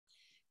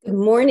Good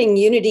morning,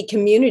 Unity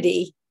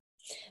community.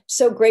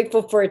 So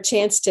grateful for a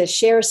chance to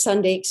share a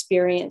Sunday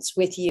experience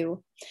with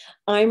you.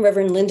 I'm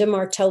Reverend Linda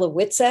Martella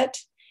Whitsett,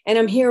 and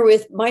I'm here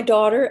with my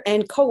daughter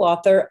and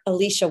co-author,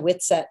 Alicia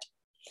Whitsett.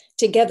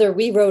 Together,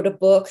 we wrote a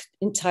book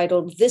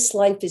entitled This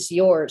Life is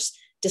Yours: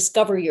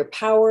 Discover Your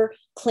Power,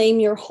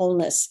 Claim Your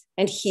Wholeness,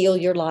 and Heal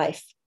Your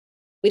Life.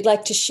 We'd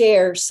like to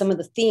share some of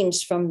the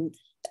themes from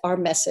our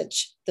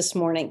message this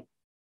morning.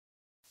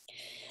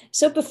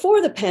 So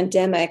before the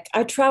pandemic,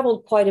 I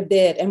traveled quite a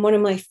bit, and one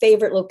of my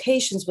favorite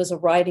locations was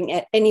arriving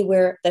at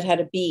anywhere that had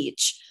a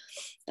beach.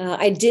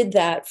 I did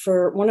that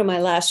for one of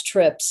my last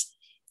trips.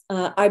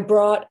 I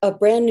brought a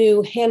brand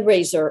new hand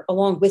razor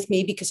along with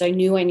me because I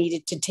knew I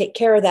needed to take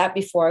care of that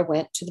before I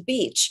went to the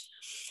beach.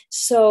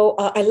 So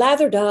I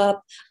lathered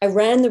up, I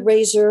ran the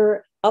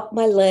razor up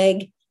my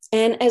leg,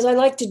 and as I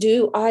like to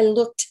do, I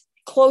looked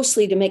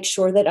closely to make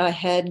sure that I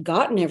had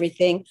gotten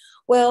everything.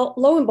 Well,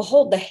 lo and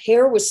behold, the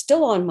hair was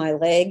still on my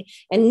leg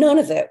and none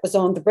of it was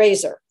on the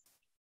razor.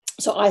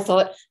 So I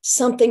thought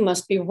something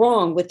must be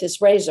wrong with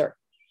this razor.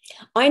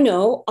 I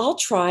know, I'll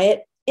try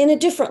it in a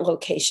different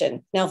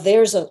location. Now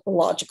there's a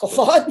logical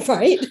thought,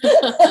 right?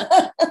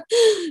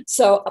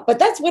 But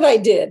that's what I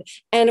did.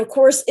 And of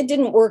course, it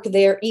didn't work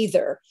there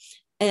either.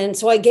 And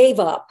so I gave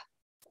up.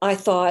 I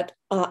thought,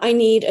 I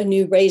need a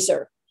new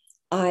razor.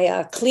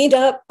 I cleaned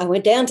up, I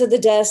went down to the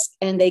desk,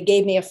 and they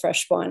gave me a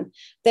fresh one.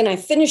 Then I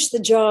finished the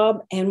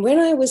job, and when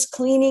I was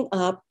cleaning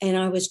up and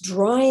I was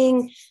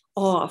drying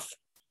off,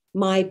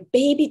 my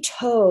baby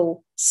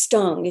toe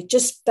stung. It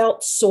just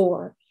felt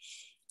sore.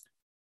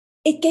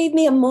 It gave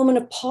me a moment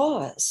of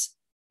pause.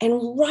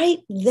 And right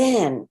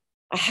then,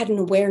 I had an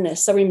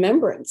awareness, a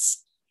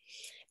remembrance.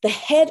 The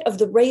head of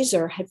the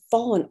razor had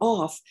fallen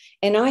off,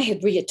 and I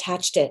had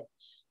reattached it.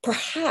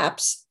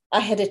 Perhaps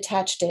I had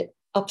attached it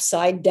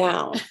upside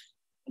down.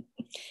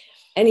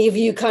 Any of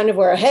you kind of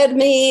were ahead of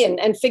me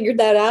and figured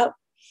that out?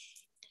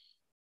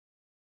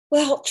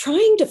 Well,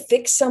 trying to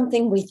fix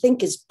something we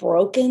think is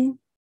broken,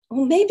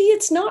 well, maybe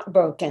it's not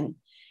broken.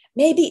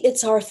 Maybe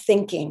it's our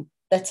thinking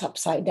that's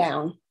upside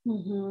down.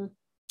 Mm-hmm.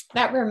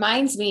 That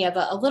reminds me of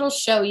a little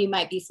show you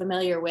might be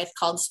familiar with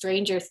called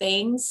Stranger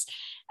Things.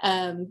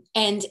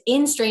 And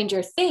in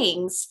Stranger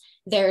Things,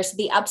 there's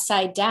the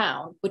upside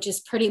down, which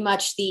is pretty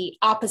much the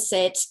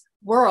opposite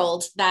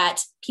world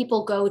that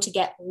people go to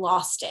get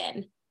lost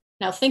in.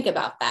 Now think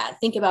about that.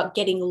 Think about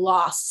getting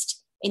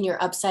lost in your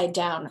upside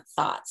down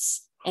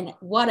thoughts. And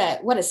what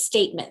a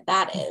statement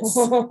that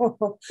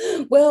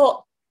is.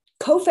 Well,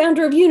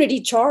 co-founder of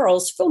Unity,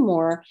 Charles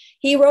Fillmore,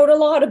 he wrote a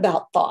lot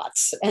about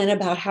thoughts and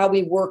about how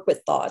we work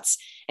with thoughts.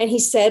 And he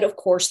said, of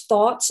course,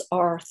 thoughts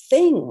are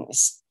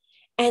things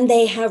and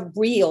they have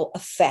real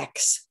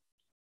effects.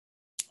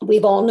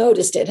 We've all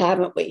noticed it,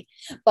 haven't we?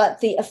 But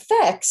the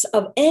effects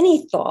of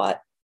any thought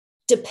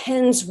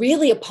depends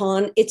really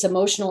upon its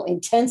emotional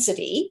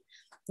intensity.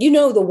 You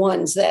know, the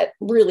ones that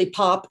really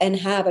pop and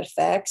have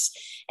effects.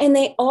 And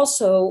they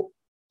also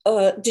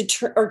are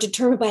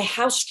determined by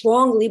how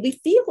strongly we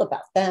feel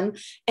about them.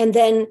 And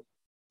then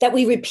that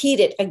we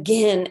repeat it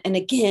again and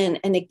again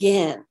and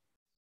again.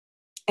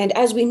 And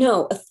as we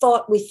know, a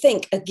thought we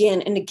think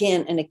again and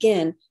again and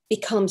again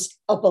becomes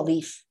a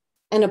belief.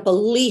 And a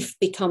belief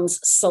becomes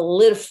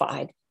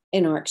solidified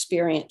in our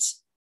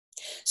experience.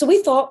 So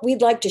we thought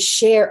we'd like to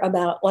share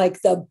about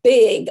like the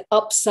big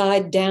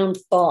upside down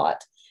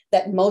thought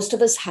that most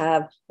of us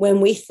have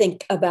when we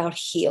think about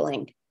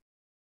healing.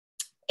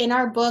 In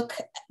our book,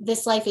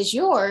 This Life is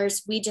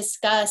Yours, we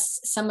discuss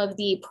some of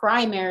the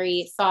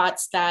primary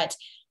thoughts that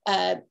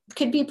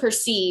could be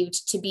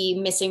perceived to be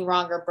missing,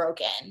 wrong, or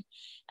broken.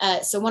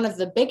 So one of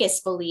the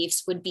biggest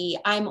beliefs would be,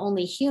 I'm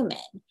only human.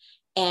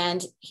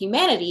 And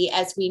humanity,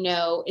 as we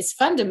know, is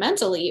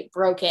fundamentally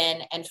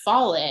broken and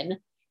fallen,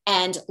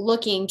 and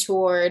looking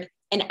toward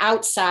an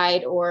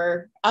outside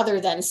or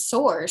other than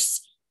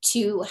source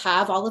to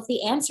have all of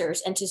the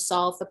answers and to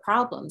solve the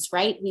problems,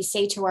 right? We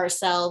say to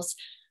ourselves,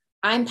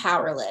 I'm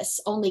powerless,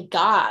 only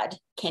God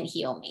can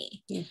heal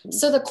me. Mm-hmm.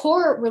 So the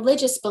core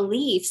religious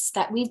beliefs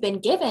that we've been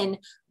given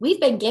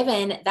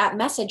that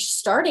message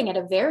starting at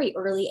a very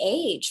early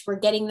age. We're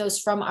getting those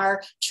from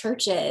our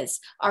churches,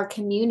 our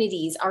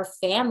communities, our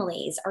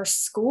families, our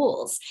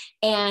schools.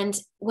 And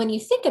when you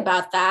think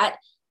about that,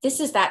 this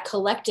is that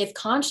collective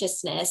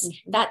consciousness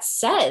that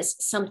says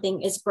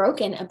something is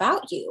broken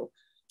about you.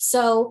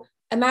 So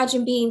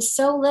imagine being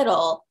so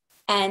little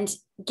and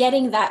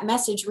getting that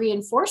message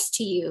reinforced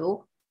to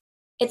you.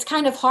 It's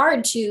kind of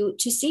hard to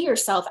see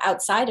yourself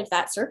outside of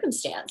that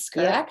circumstance,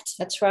 correct?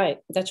 Yeah, that's right.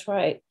 That's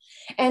right.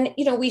 And,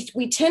 you know,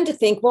 we tend to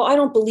think, well, I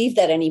don't believe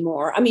that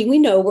anymore. I mean, we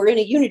know we're in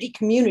a Unity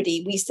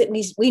community.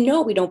 We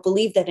know we don't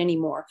believe that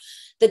anymore.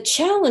 The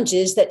challenge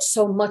is that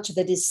so much of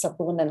it is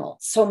subliminal.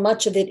 So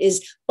much of it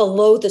is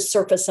below the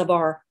surface of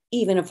our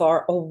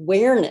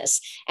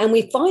awareness. And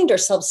we find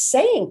ourselves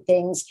saying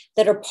things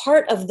that are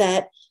part of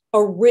that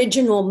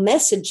original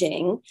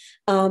messaging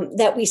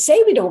that we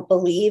say we don't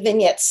believe,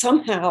 and yet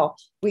somehow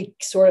we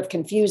sort of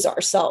confuse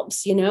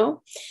ourselves, you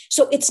know?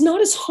 So it's not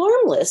as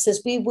harmless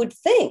as we would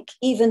think,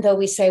 even though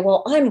we say,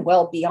 well, I'm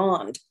well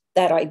beyond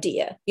that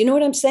idea. You know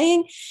what I'm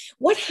saying?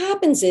 What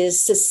happens is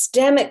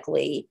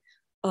systemically,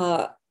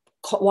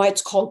 why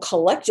it's called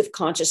collective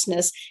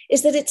consciousness,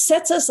 is that it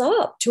sets us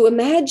up to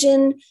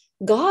imagine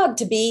God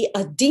to be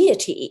a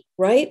deity,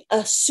 right?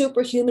 A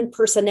superhuman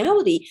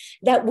personality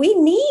that we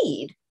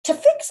need to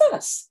fix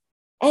us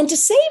and to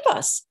save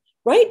us,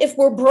 right? If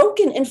we're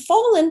broken and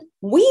fallen,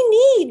 we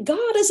need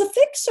God as a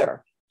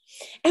fixer.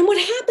 And what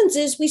happens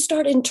is we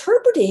start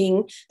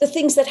interpreting the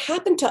things that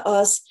happen to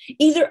us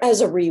either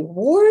as a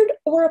reward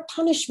or a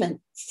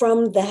punishment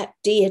from that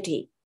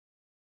deity.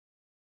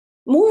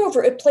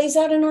 Moreover, it plays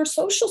out in our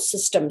social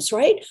systems,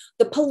 right?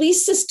 The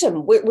police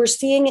system, we're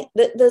seeing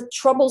the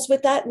troubles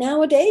with that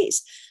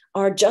nowadays.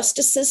 Our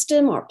justice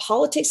system, our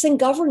politics and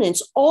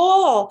governance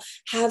all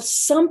have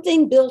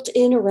something built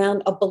in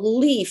around a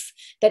belief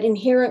that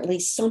inherently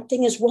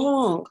something is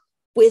wrong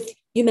with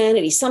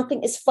humanity.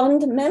 Something is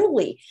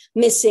fundamentally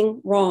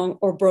missing, wrong,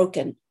 or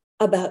broken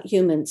about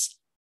humans.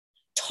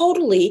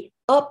 Totally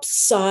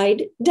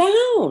upside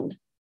down.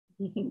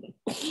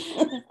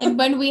 And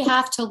when we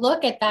have to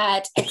look at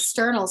that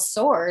external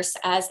source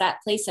as that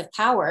place of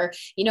power,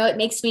 you know, it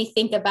makes me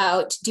think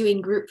about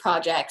doing group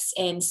projects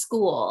in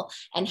school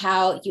and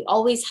how you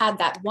always had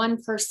that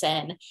one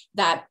person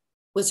that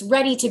was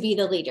ready to be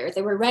the leader.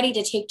 They were ready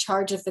to take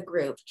charge of the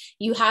group.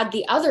 You had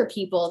the other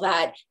people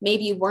that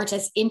maybe weren't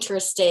as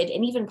interested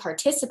in even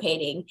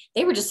participating.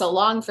 They were just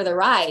along for the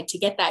ride to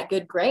get that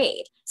good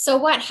grade. So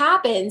what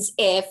happens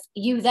if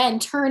you then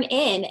turn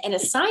in an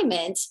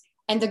assignment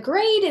and the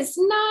grade is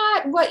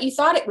not what you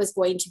thought it was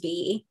going to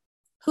be?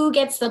 Who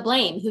gets the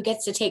blame? Who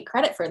gets to take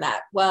credit for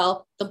that?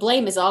 Well, the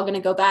blame is all going to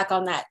go back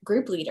on that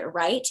group leader,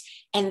 right?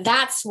 And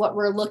that's what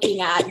we're looking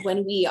at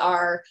when we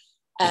are,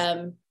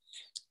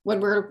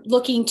 when we're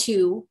looking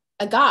to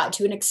a God,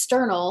 to an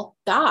external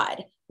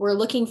God. We're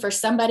looking for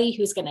somebody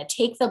who's going to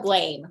take the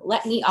blame,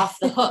 let me off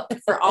the hook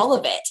for all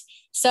of it.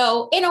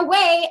 So in a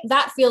way,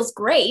 that feels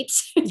great.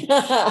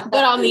 But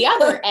on the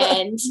other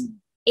end,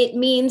 it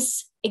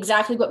means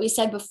exactly what we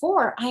said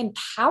before. I'm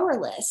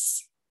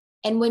powerless.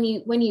 And when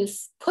you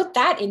put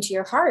that into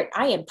your heart,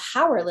 I am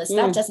powerless.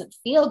 That doesn't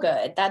feel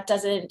good. That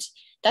doesn't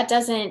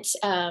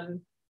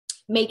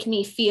make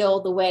me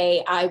feel the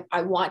way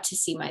I want to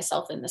see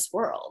myself in this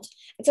world.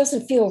 It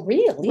doesn't feel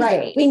real either.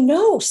 Right. We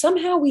know,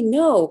 somehow we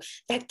know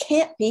that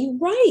can't be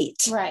right.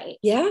 Right.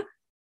 Yeah.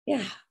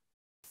 Yeah.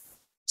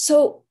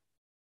 So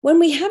when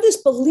we have this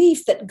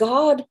belief that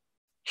God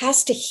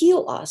has to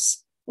heal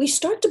us, we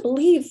start to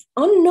believe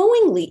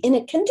unknowingly in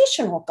a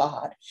conditional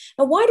God.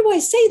 Now, why do I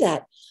say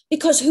that?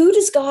 Because who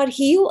does God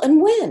heal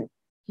and when?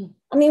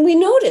 I mean, we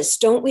notice,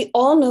 don't we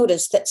all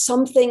notice that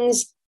some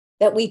things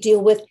that we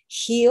deal with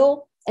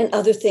heal and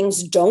other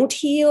things don't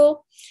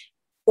heal,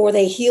 or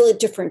they heal at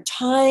different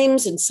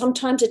times. And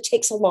sometimes it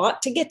takes a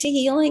lot to get to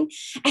healing.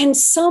 And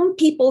some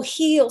people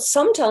heal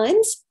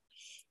sometimes,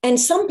 and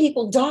some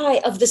people die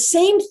of the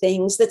same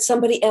things that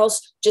somebody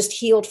else just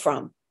healed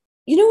from.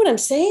 You know what I'm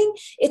saying?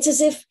 It's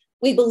as if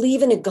we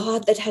believe in a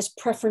God that has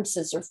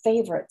preferences or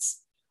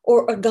favorites,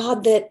 or a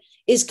God that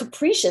is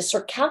capricious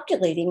or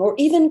calculating or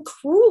even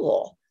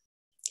cruel.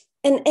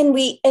 And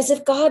we, as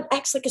if God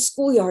acts like a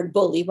schoolyard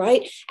bully,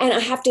 right? And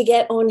I have to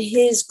get on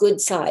his good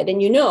side.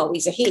 And you know,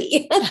 he's a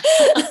he.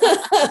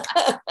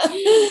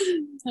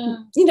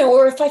 You know,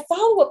 or if I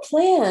follow a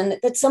plan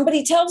that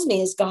somebody tells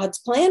me is God's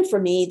plan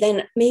for me,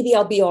 then maybe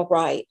I'll be all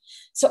right.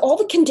 So all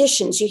the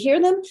conditions, you hear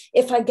them?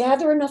 If I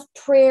gather enough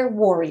prayer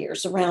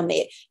warriors around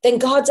me, then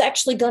God's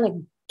actually going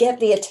to get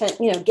the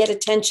attention, you know, get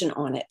attention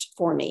on it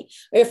for me.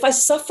 Or if I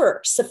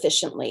suffer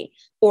sufficiently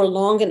or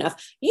long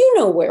enough, you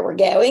know where we're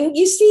going.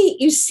 You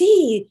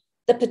see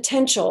the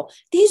potential.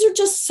 These are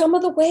just some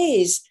of the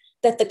ways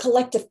that the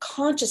collective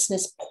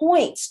consciousness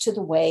points to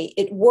the way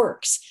it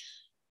works.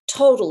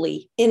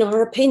 Totally, in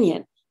our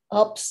opinion,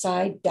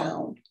 upside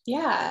down.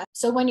 Yeah.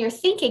 So when you're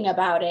thinking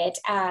about it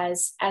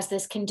as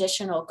this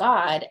conditional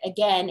God,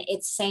 again,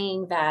 it's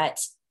saying that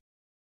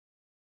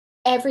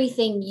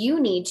everything you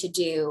need to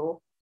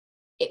do,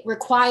 it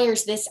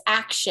requires this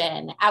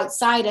action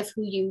outside of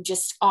who you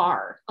just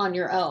are on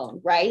your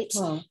own, right?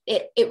 Wow.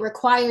 It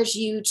requires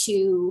you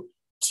to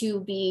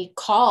be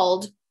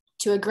called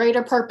to a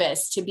greater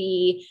purpose, to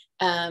be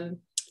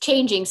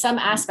changing some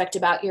aspect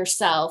about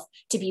yourself,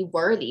 to be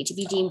worthy, to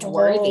be deemed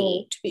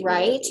worthy,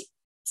 right? Worthy.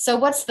 So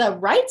what's the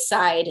right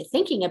side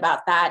thinking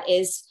about that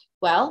is,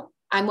 well,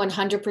 I'm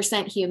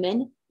 100%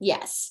 human,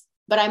 yes,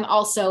 but I'm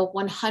also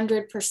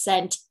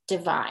 100%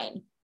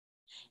 divine.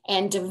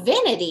 And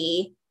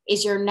divinity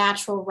is your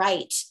natural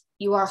right.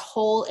 You are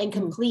whole and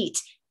complete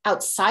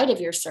outside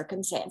of your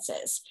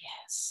circumstances.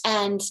 Yes.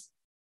 And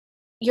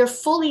you're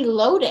fully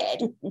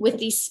loaded with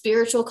these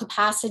spiritual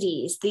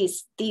capacities,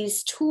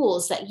 these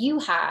tools that you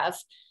have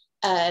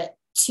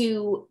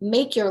to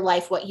make your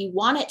life what you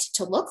want it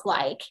to look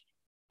like,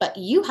 but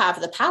you have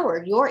the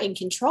power. You're in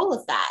control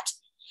of that.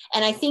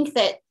 And I think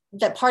that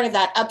the part of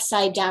that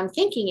upside down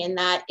thinking in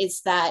that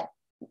is that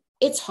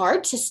it's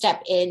hard to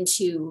step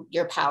into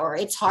your power.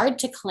 It's hard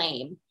to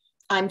claim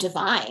I'm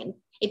divine.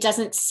 It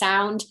doesn't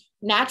sound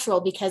natural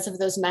because of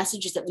those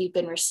messages that we've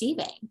been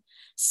receiving.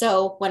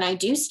 So when I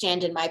do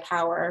stand in my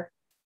power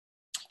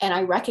and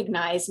I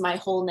recognize my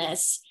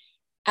wholeness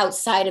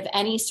outside of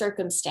any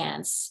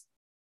circumstance,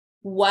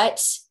 what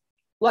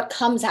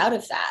comes out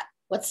of that?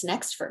 What's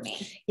next for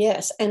me?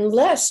 Yes.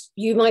 Unless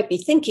you might be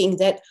thinking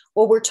that,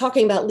 well, we're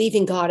talking about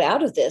leaving God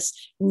out of this.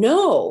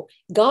 No,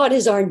 God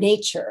is our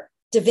nature.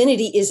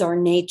 Divinity is our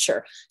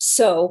nature.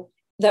 So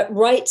that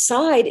right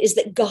side is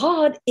that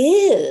God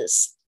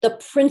is the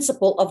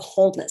principle of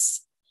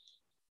wholeness,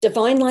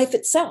 divine life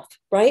itself,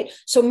 right?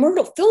 So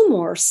Myrtle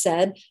Fillmore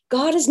said,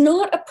 God is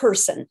not a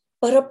person,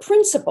 but a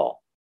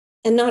principle,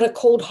 and not a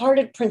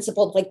cold-hearted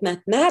principle like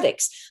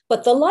mathematics,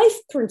 but the life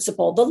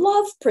principle, the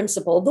love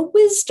principle, the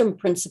wisdom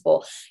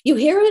principle. You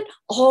hear it?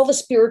 All the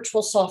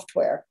spiritual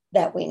software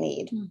that we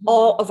need,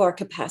 all of our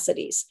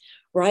capacities,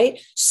 right?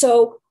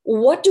 So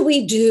what do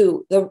we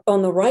do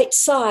on the right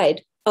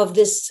side of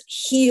this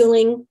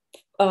healing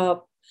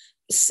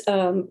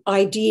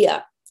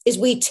idea is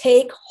we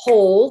take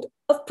hold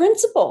of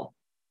principle.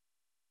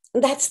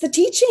 And that's the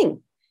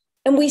teaching.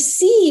 And we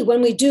see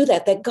when we do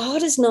that, that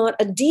God is not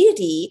a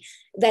deity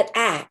that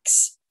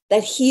acts,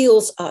 that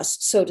heals us,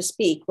 so to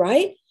speak,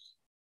 right?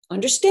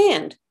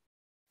 Understand,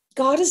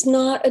 God is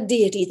not a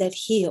deity that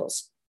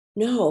heals.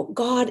 No,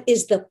 God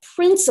is the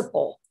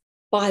principle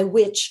by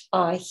which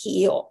I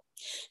heal.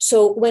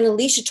 So when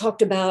Alicia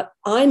talked about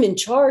I'm in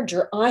charge,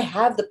 or I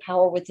have the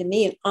power within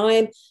me,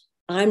 and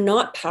I'm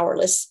not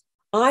powerless,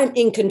 I'm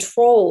in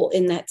control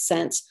in that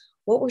sense.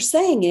 What we're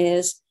saying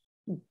is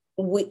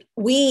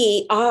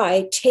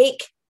I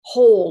take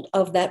hold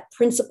of that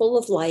principle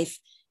of life,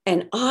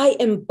 and I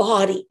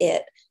embody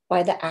it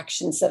by the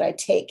actions that I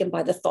take and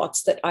by the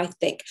thoughts that I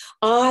think.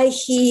 I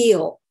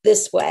heal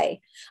this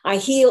way. I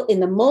heal in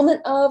the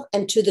moment of,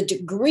 and to the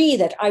degree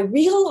that I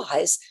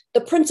realize the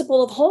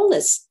principle of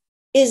wholeness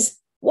is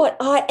what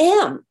I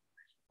am,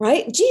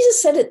 right? Jesus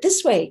said it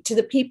this way to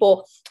the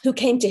people who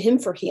came to him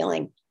for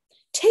healing: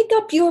 take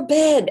up your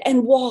bed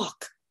and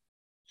walk.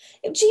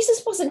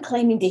 Jesus wasn't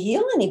claiming to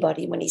heal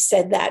anybody when he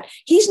said that.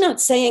 He's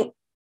not saying,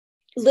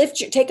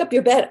 take up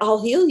your bed,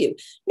 I'll heal you.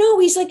 No,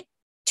 he's like,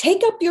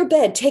 take up your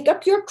bed, take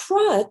up your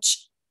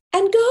crutch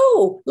and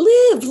go,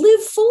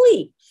 live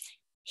fully.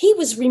 He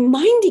was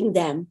reminding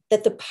them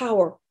that the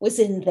power was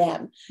in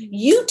them.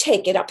 You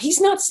take it up.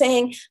 He's not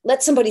saying,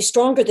 let somebody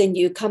stronger than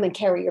you come and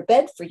carry your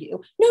bed for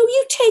you. No,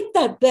 you take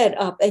that bed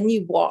up and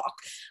you walk.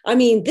 I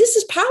mean, this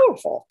is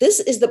powerful. This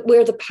is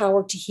where the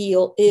power to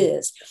heal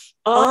is.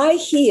 I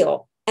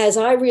heal as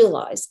I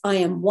realize I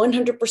am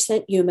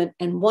 100% human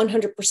and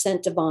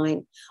 100%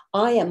 divine.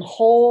 I am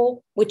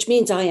whole, which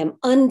means I am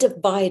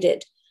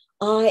undivided.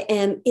 I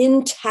am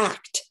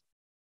intact.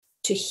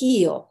 To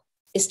heal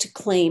is to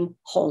claim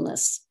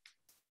wholeness.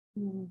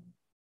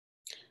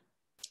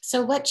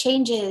 So what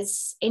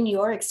changes in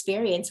your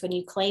experience when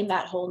you claim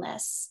that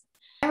wholeness?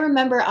 I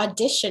remember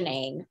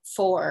auditioning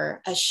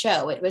for a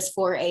show. It was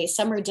for a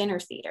summer dinner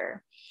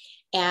theater.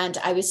 And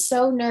I was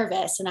so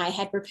nervous, and I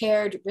had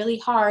prepared really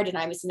hard, and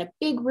I was in a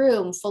big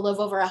room full of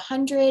over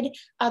 100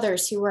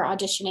 others who were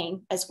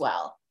auditioning as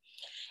well.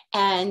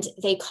 And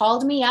they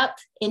called me up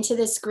into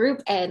this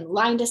group and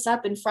lined us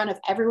up in front of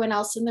everyone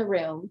else in the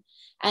room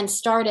and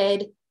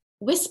started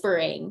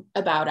whispering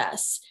about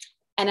us.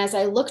 And as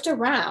I looked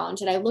around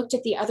and I looked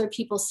at the other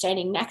people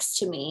standing next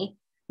to me,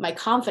 my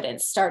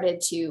confidence started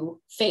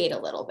to fade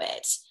a little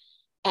bit.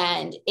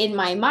 And in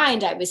my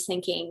mind, I was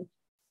thinking,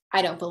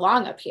 I don't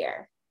belong up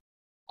here.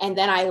 And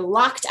then I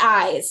locked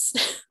eyes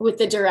with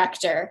the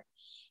director,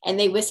 and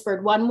they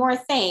whispered one more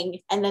thing,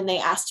 and then they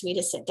asked me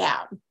to sit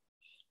down.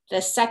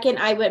 The second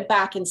I went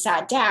back and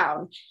sat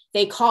down,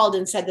 they called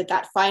and said that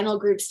that final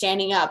group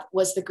standing up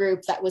was the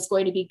group that was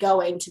going to be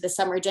going to the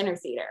summer dinner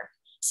theater.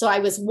 So I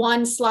was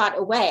one slot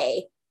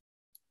away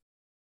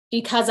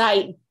because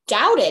I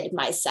doubted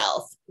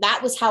myself.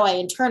 That was how I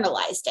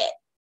internalized it.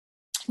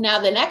 Now,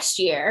 the next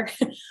year,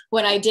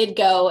 when I did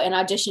go and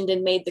auditioned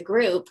and made the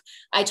group,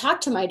 I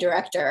talked to my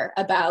director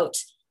about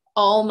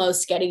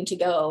almost getting to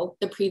go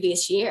the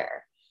previous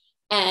year.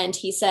 And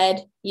he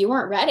said, you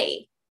weren't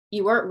ready.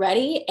 You weren't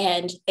ready.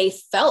 And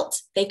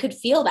they could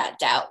feel that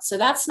doubt. So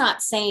that's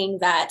not saying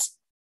that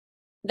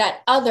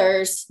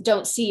others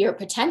don't see your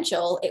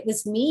potential. It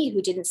was me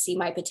who didn't see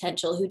my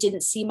potential, who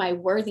didn't see my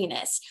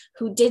worthiness,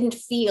 who didn't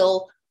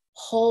feel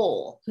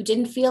whole, who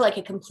didn't feel like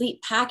a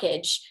complete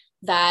package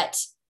that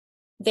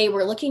they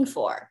were looking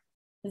for.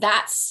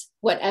 That's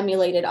what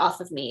emulated off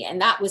of me. And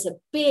that was a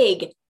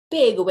big,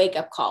 big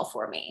wake-up call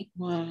for me.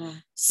 Wow.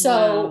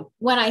 So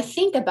when I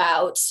think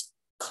about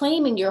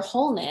claiming your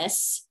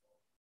wholeness,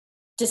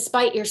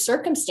 despite your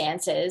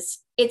circumstances,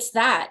 it's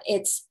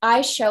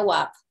I show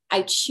up.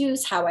 I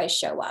choose how I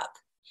show up.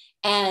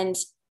 And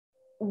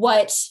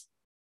what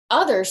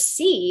others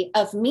see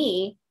of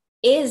me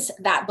is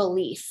that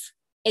belief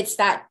it's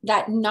that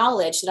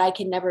knowledge that I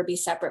can never be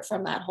separate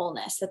from that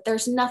wholeness, that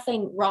there's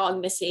nothing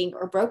wrong, missing,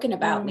 or broken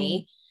about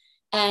me,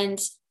 and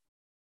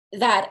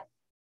that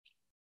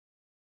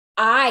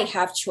I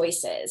have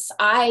choices.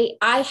 I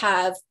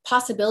have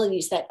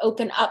possibilities that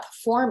open up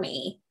for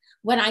me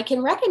when I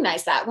can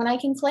recognize that, when I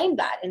can claim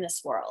that in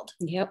this world.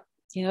 Yep.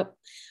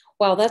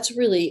 Wow, that's a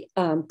really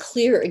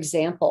clear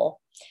example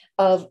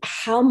of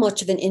how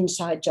much of an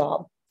inside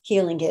job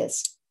healing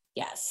is.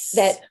 Yes.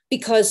 That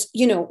because,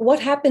 what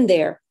happened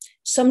there?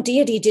 Some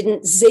deity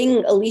didn't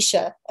zing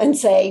Alicia and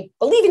say,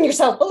 believe in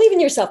yourself, believe in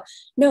yourself.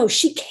 No,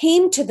 she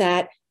came to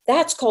that.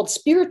 That's called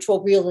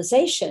spiritual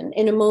realization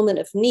in a moment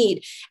of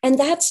need. And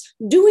that's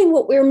doing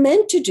what we're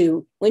meant to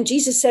do. When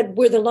Jesus said,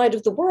 we're the light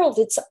of the world,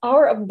 it's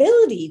our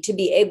ability to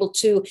be able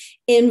to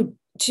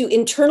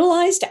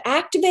internalize, to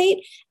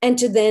activate, and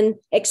to then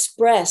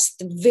express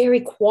the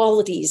very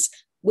qualities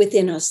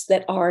within us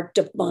that are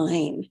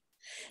divine.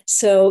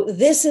 So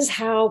this is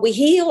how we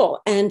heal.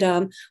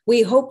 And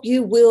we hope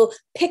you will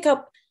pick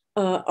up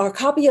our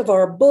copy of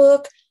our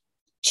book,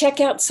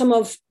 check out some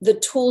of the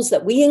tools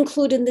that we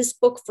include in this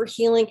book for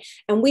healing.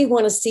 And we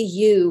want to see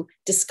you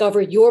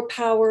discover your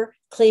power,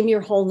 claim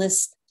your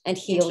wholeness, and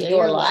heal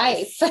your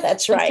life.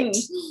 That's right.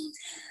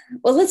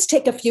 Well, let's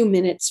take a few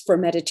minutes for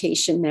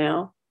meditation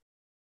now.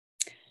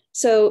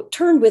 So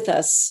turn with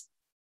us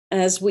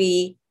as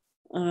we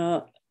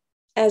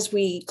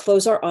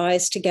close our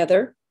eyes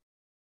together.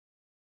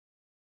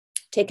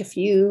 Take a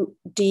few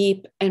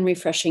deep and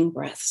refreshing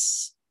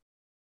breaths.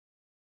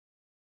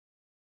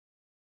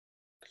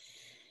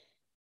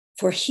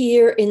 For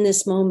here in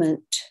this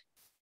moment,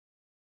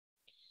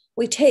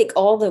 we take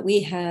all that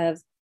we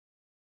have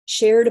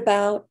shared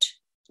about,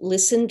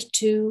 listened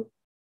to,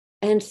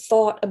 and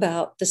thought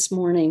about this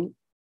morning,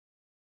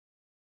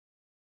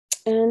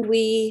 and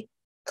we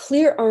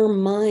clear our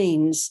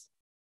minds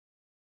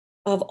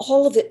of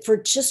all of it for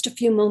just a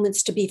few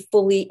moments to be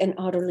fully and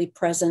utterly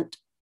present.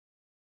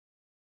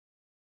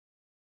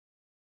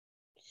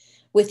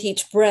 With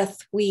each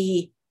breath,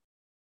 we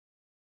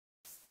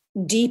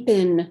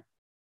deepen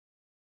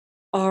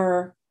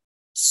our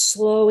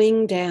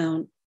slowing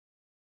down.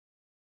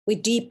 We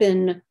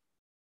deepen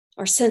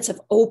our sense of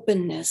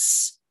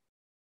openness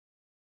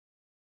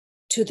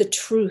to the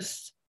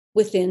truth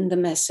within the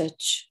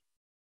message.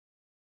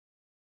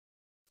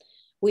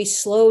 We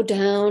slow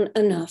down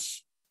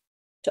enough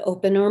to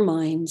open our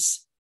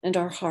minds and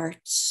our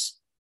hearts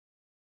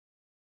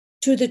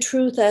to the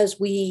truth as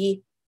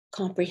we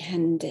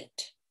comprehend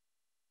it.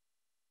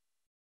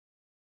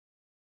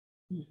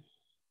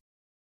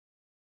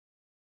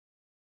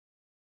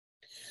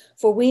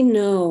 For we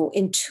know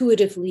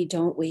intuitively,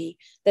 don't we,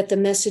 that the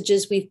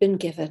messages we've been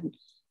given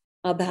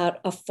about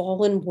a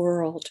fallen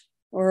world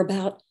or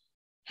about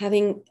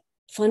having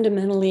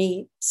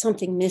fundamentally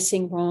something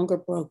missing, wrong, or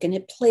broken,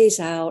 it plays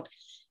out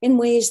in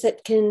ways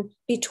that can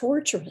be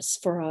torturous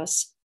for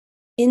us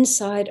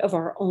inside of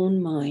our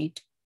own mind.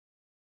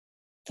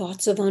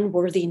 Thoughts of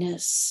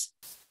unworthiness,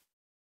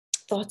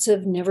 thoughts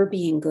of never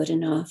being good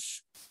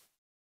enough,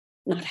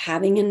 not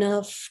having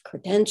enough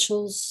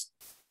credentials,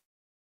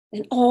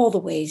 and all the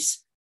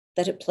ways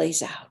that it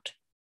plays out.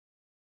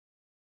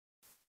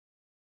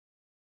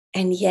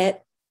 And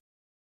yet,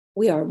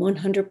 we are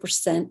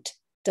 100%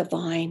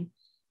 divine.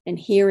 And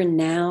here and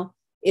now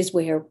is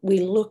where we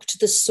look to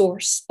the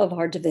source of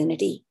our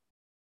divinity,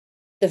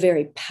 the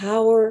very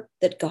power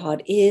that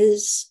God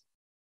is,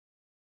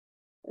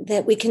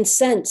 that we can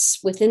sense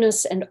within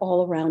us and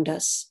all around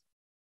us.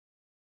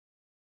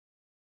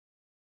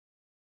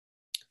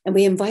 And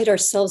we invite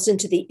ourselves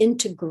into the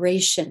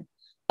integration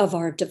of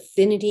our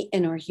divinity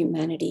and our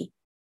humanity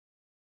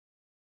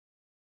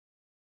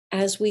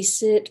as we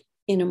sit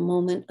in a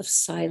moment of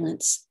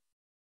silence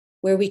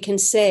where we can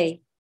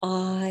say,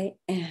 I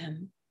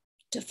am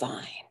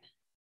divine.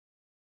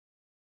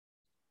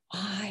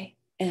 I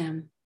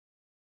am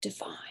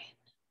divine.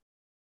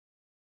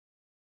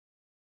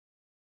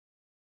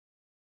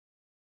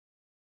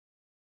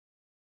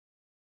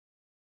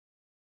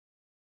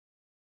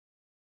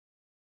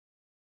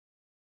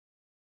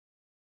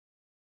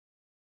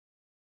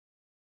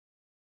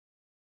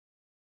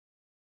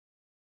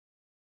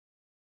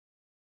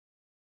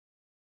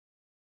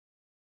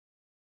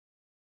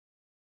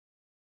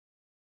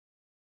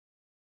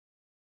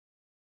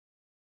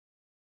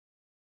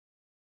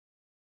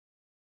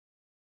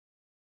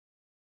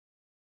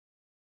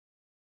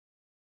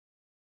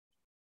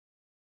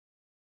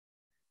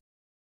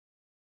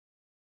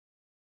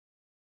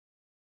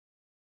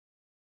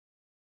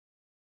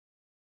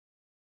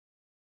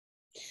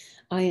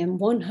 I am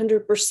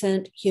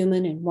 100%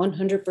 human and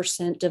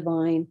 100%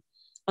 divine.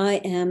 I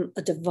am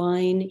a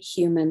divine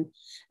human.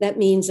 That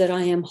means that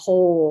I am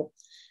whole,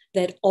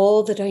 that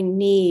all that I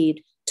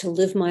need to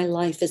live my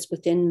life is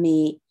within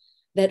me,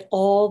 that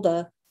all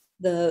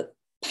the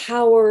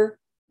power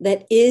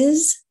that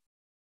is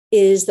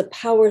the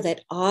power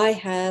that I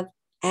have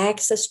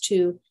access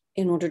to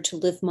in order to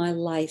live my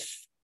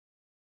life.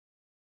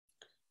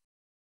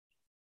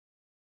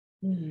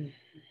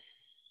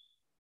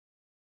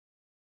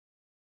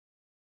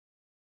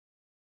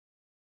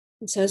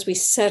 And so as we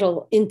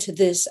settle into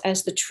this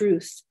as the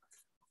truth,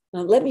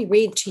 let me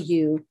read to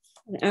you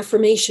an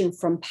affirmation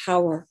from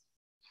power,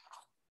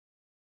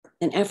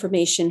 an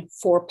affirmation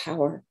for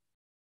power.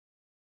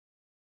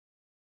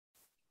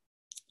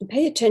 And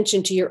pay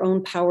attention to your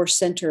own power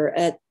center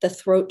at the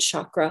throat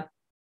chakra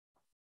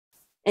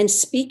and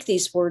speak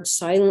these words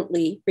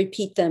silently.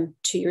 Repeat them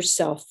to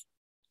yourself.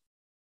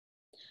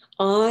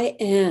 I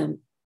am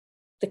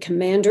the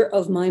commander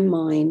of my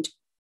mind.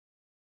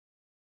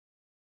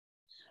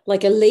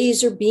 Like a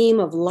laser beam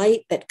of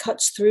light that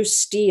cuts through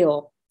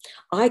steel,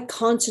 I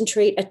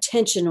concentrate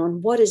attention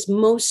on what is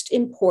most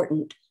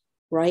important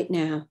right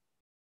now.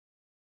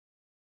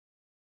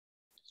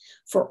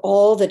 For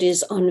all that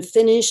is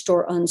unfinished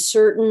or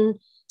uncertain,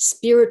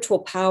 spiritual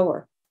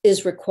power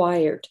is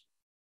required.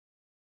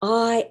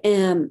 I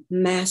am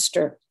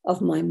master of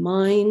my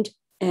mind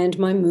and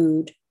my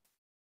mood.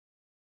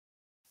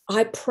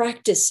 I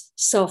practice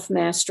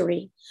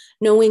self-mastery,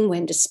 knowing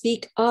when to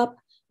speak up,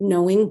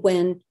 knowing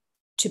when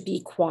to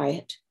be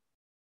quiet.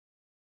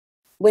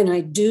 When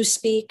I do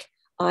speak,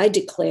 I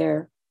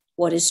declare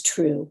what is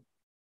true,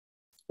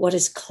 what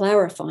is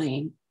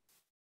clarifying,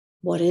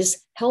 what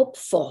is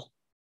helpful.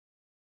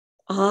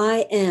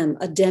 I am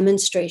a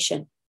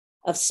demonstration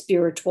of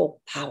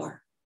spiritual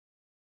power.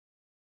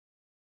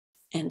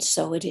 And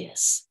so it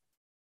is.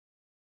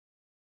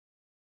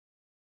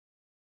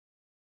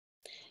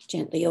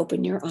 Gently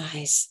open your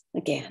eyes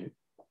again.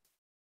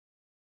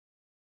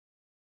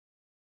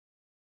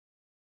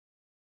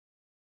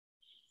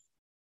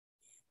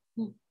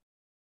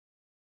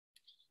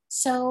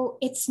 So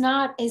it's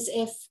not as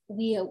if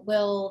we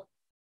will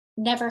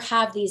never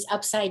have these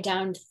upside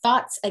down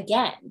thoughts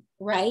again,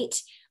 right?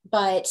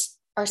 But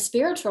our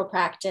spiritual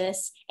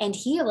practice and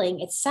healing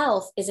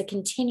itself is a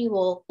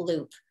continual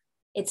loop.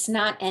 It's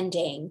not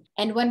ending.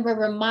 And when we're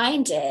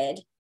reminded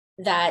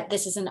that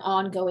this is an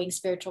ongoing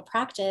spiritual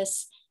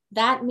practice,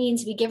 that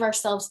means we give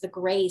ourselves the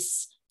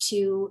grace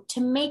to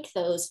make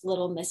those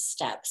little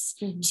missteps,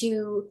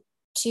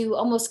 to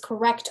almost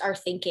correct our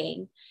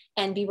thinking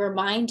and be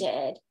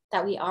reminded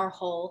that we are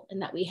whole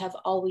and that we have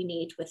all we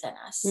need within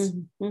us.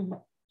 Mm-hmm.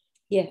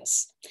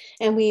 Yes.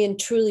 And we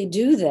truly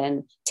do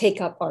then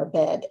take up our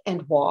bed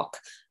and walk.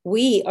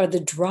 We are the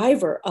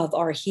driver of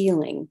our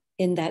healing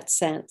in that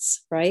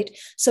sense, right?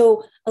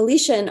 So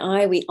Alicia and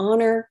I, we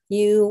honor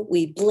you,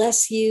 we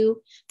bless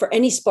you for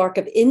any spark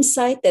of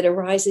insight that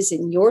arises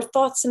in your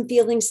thoughts and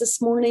feelings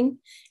this morning,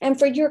 and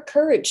for your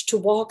courage to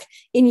walk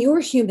in your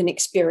human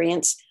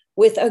experience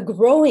with a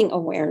growing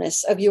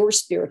awareness of your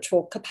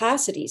spiritual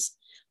capacities.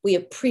 We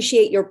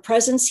appreciate your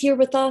presence here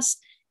with us,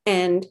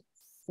 and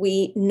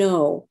we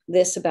know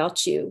this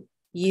about you.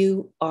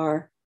 You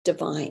are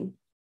divine.